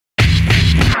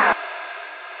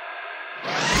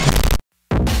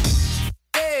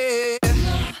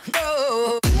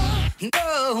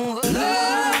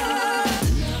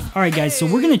Alright guys, so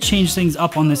we're going to change things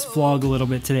up on this vlog a little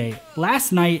bit today.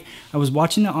 Last night, I was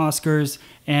watching the Oscars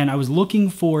and I was looking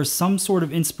for some sort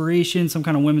of inspiration, some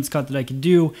kind of women's cut that I could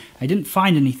do. I didn't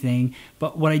find anything,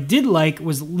 but what I did like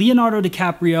was Leonardo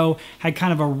Dicaprio had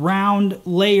kind of a round,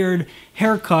 layered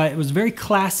haircut. It was very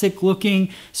classic looking,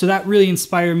 so that really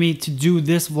inspired me to do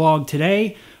this vlog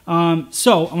today.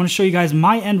 So I want to show you guys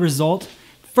my end result.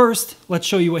 First, let's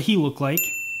show you what he looked like.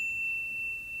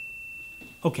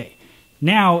 Okay.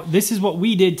 Now, this is what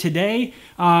we did today.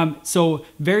 So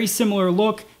very similar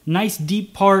look, nice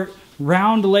deep part,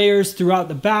 round layers throughout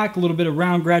the back, a little bit of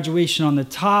round graduation on the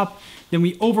top. Then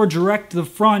we over direct the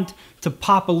front to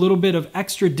pop a little bit of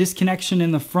extra disconnection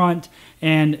in the front,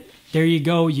 and there you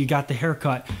go, you got the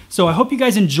haircut. So I hope you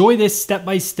guys enjoy this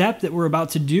step-by-step that we're about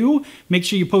to do. Make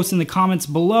sure you post in the comments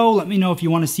below. Let me know if you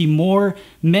want to see more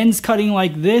men's cutting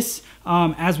like this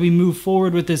as we move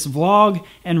forward with this vlog.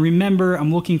 And remember,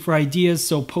 I'm looking for ideas,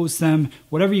 so post them.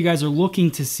 Whatever you guys are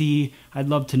looking to see, I'd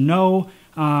love to know.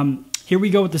 Here we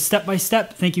go with the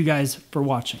step-by-step. Thank you guys for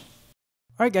watching.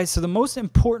 Alright guys, so the most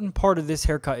important part of this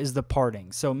haircut is the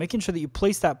parting. So making sure that you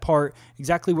place that part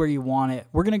exactly where you want it.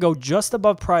 We're going to go just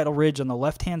above parietal ridge on the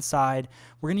left-hand side.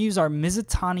 We're going to use our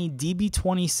Mizutani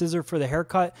DB20 scissor for the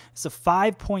haircut. It's a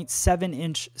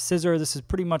 5.7-inch scissor. This is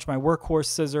pretty much my workhorse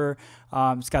scissor.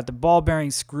 It's got the ball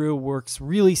bearing screw, works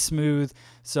really smooth.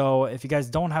 So if you guys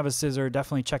don't have a scissor,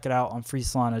 definitely check it out on Free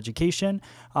Salon Education.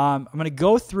 I'm going to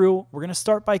go through. We're going to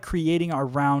start by creating our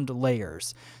round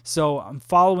layers. So I'm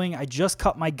following. I just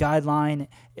cut my guideline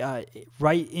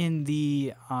right in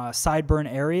the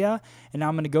sideburn area, and now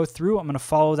I'm going to go through. I'm going to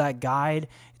follow that guide.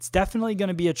 It's definitely going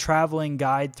to be a traveling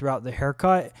guide throughout the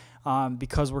haircut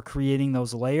because we're creating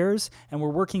those layers, and we're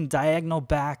working diagonal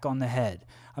back on the head.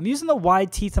 I'm using the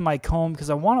wide teeth of my comb because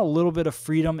I want a little bit of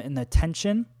freedom in the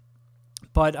tension,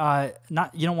 but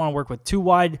you don't want to work with too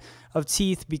wide of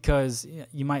teeth because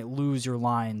you might lose your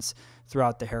lines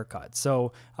throughout the haircut.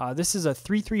 So this is a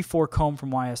 334 comb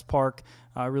from YS Park.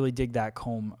 I really dig that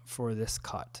comb for this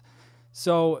cut.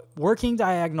 So working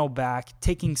diagonal back,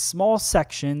 taking small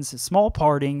sections, small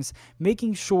partings,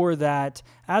 making sure that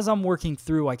as I'm working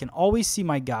through, I can always see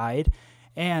my guide.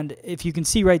 And if you can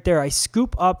see right there, I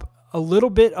scoop up a little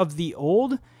bit of the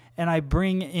old and I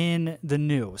bring in the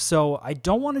new. So I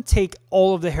don't want to take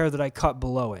all of the hair that I cut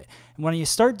below it. And when you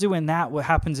start doing that, what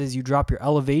happens is you drop your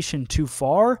elevation too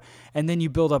far and then you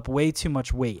build up way too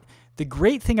much weight. The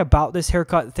great thing about this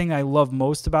haircut, the thing I love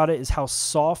most about it, is how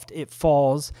soft it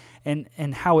falls and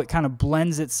how it kind of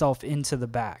blends itself into the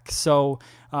back. So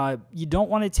you don't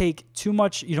want to take too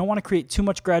much, you don't want to create too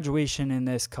much graduation in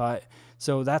this cut.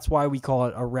 So that's why we call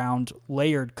it a round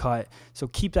layered cut. So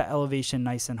keep that elevation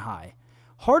nice and high.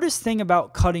 Hardest thing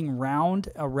about cutting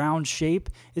a round shape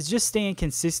is just staying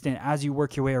consistent as you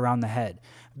work your way around the head.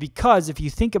 Because if you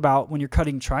think about when you're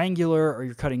cutting triangular or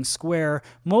you're cutting square,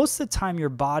 most of the time your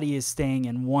body is staying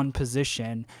in one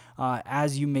position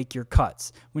as you make your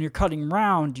cuts. When you're cutting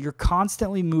round, you're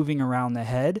constantly moving around the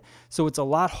head, so it's a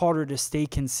lot harder to stay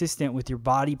consistent with your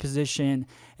body position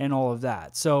and all of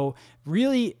that. So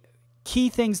really, key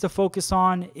things to focus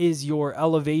on is your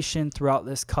elevation throughout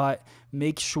this cut.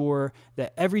 Make sure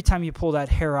that every time you pull that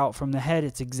hair out from the head,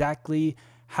 it's exactly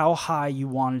how high you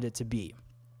wanted it to be.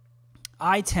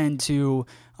 I tend to,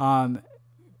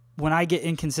 when I get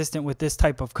inconsistent with this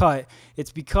type of cut,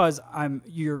 it's because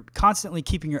you're constantly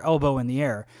keeping your elbow in the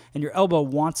air, and your elbow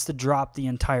wants to drop the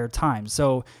entire time.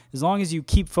 So as long as you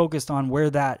keep focused on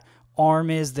where that arm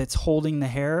is that's holding the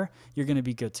hair, you're going to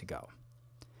be good to go.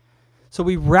 So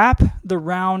we wrap the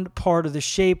round part of the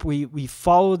shape. We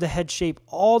follow the head shape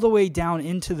all the way down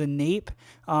into the nape.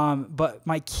 But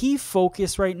my key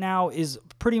focus right now is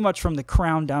pretty much from the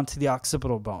crown down to the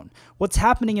occipital bone. What's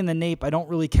happening in the nape I don't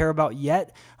really care about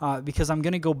yet because I'm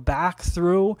going to go back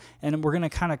through and we're going to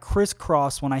kind of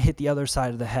crisscross when I hit the other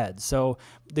side of the head. So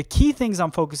the key things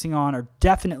I'm focusing on are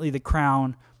definitely the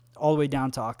crown all the way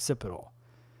down to occipital.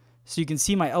 So you can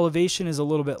see my elevation is a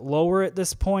little bit lower at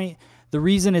this point. The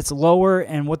reason it's lower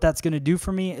and what that's going to do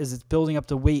for me is it's building up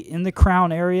the weight in the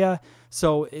crown area.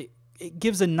 So it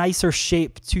gives a nicer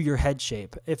shape to your head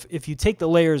shape. If you take the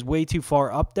layers way too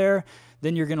far up there,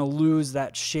 then you're going to lose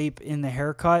that shape in the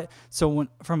haircut. So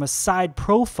from a side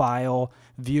profile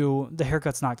view, the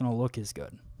haircut's not going to look as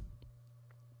good.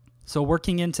 So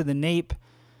working into the nape.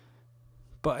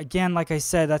 But again, like I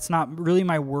said, that's not really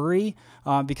my worry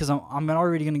because I'm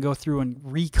already going to go through and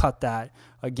recut that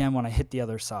again when I hit the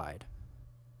other side.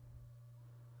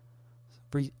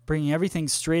 Bringing everything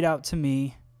straight out to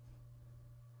me.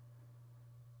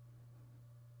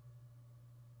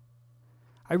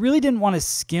 I really didn't want to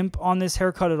skimp on this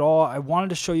haircut at all. I wanted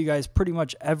to show you guys pretty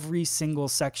much every single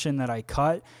section that I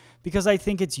cut because I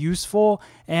think it's useful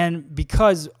and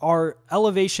because our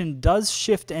elevation does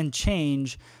shift and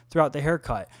change throughout the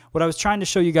haircut. What I was trying to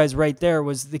show you guys right there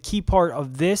was the key part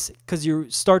of this, because you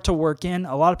start to work in.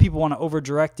 A lot of people want to over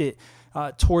direct it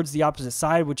towards the opposite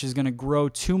side, which is going to grow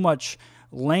too much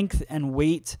length and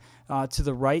weight to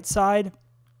the right side.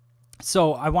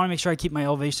 So I want to make sure I keep my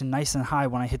elevation nice and high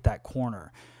when I hit that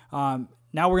corner. Now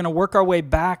we're going to work our way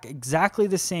back exactly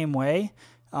the same way.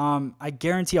 I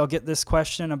guarantee I'll get this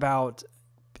question about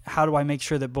how do I make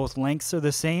sure that both lengths are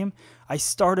the same. I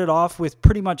started off with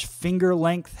pretty much finger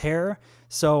length hair,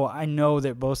 so I know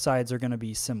that both sides are going to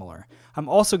be similar. I'm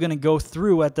also going to go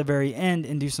through at the very end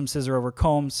and do some scissor over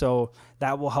comb, so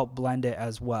that will help blend it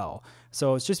as well.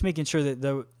 So it's just making sure that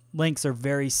the lengths are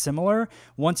very similar.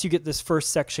 Once you get this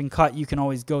first section cut, you can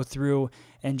always go through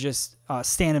and just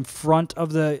stand in front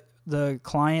of the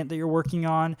client that you're working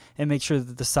on and make sure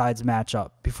that the sides match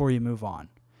up before you move on.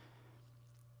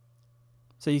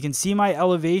 So you can see my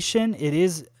elevation. It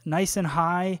is nice and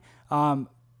high,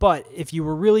 but if you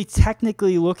were really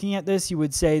technically looking at this, you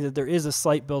would say that there is a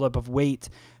slight buildup of weight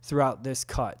throughout this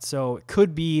cut. So it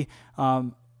could be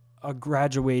a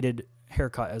graduated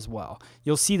haircut as well.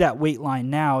 You'll see that weight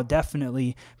line now,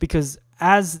 definitely, because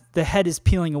as the head is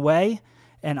peeling away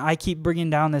and I keep bringing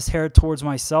down this hair towards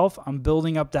myself, I'm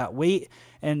building up that weight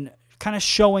and kind of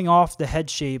showing off the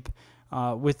head shape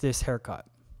with this haircut.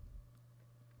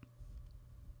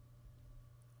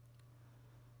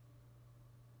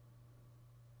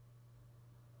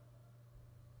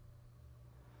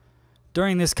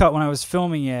 During this cut when I was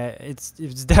filming it,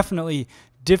 it's definitely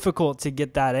difficult to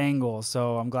get that angle,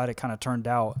 so I'm glad it kind of turned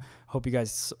out. Hope you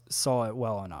guys saw it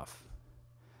well enough.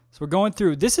 So we're going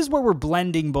through. This is where we're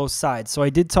blending both sides. So I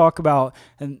did talk about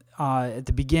at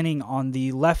the beginning on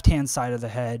the left-hand side of the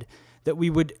head that we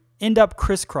would end up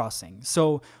crisscrossing.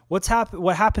 So what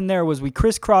happened there was we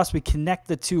crisscross, we connect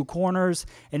the two corners,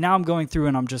 and now I'm going through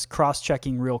and I'm just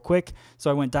cross-checking real quick. So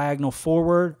I went diagonal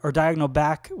forward or diagonal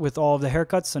back with all of the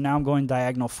haircuts, so now I'm going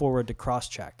diagonal forward to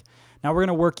cross-check. Now we're going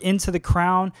to work into the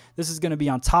crown. This is going to be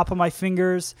on top of my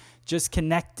fingers, just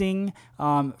connecting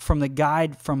from the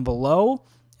guide from below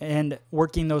and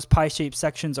working those pie-shaped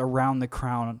sections around the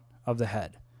crown of the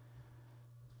head.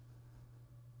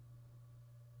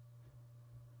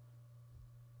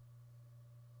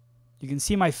 You can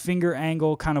see my finger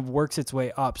angle kind of works its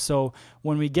way up. So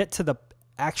when we get to the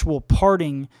actual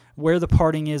parting, where the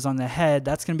parting is on the head,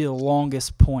 that's going to be the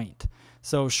longest point.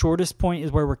 So shortest point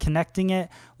is where we're connecting it.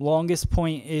 Longest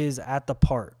point is at the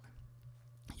part.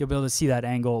 You'll be able to see that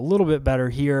angle a little bit better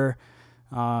here.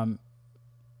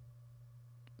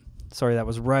 Sorry, that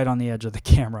was right on the edge of the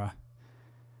camera.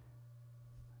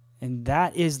 And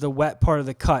that is the wet part of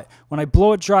the cut. When I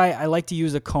blow it dry, I like to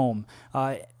use a comb.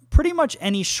 Pretty much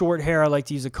any short hair, I like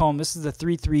to use a comb. This is the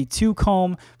 332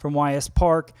 comb from YS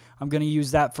Park. I'm going to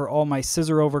use that for all my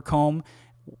scissor over comb,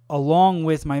 along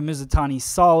with my Mizutani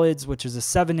Solids, which is a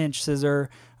 7-inch scissor,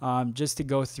 just to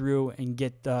go through and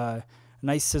get a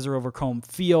nice scissor over comb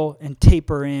feel and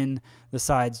taper in the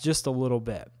sides just a little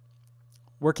bit.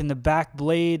 Working the back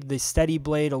blade, the steady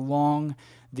blade along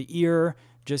the ear,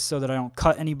 just so that I don't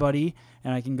cut anybody,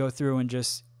 and I can go through and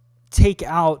just take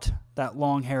out that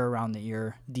long hair around the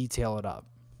ear, detail it up.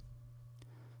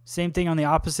 Same thing on the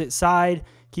opposite side,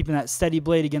 keeping that steady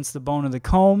blade against the bone of the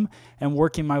comb and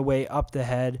working my way up the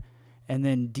head and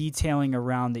then detailing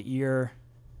around the ear.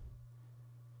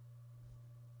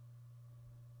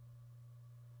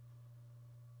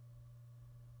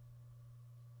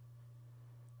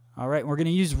 All right, we're going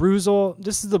to use Roozle.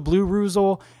 This is the blue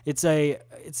Roozle. It's a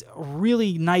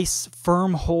really nice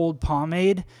firm hold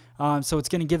pomade. So it's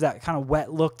going to give that kind of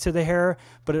wet look to the hair,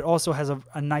 but it also has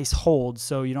a nice hold,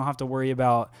 so you don't have to worry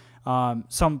about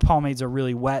some pomades are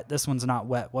really wet. This one's not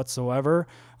wet whatsoever.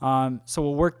 So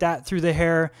we'll work that through the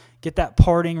hair, get that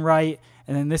parting right,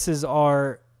 and then this is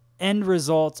our end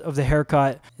result of the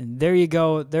haircut. And there you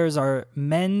go. There's our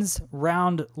men's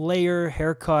round layer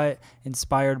haircut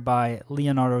inspired by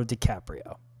Leonardo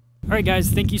DiCaprio. All right, guys,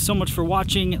 thank you so much for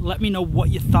watching. Let me know what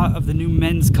you thought of the new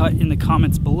men's cut in the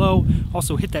comments below.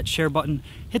 Also, hit that share button,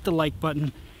 hit the like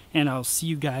button, and I'll see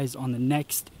you guys on the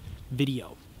next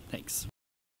video. Thanks.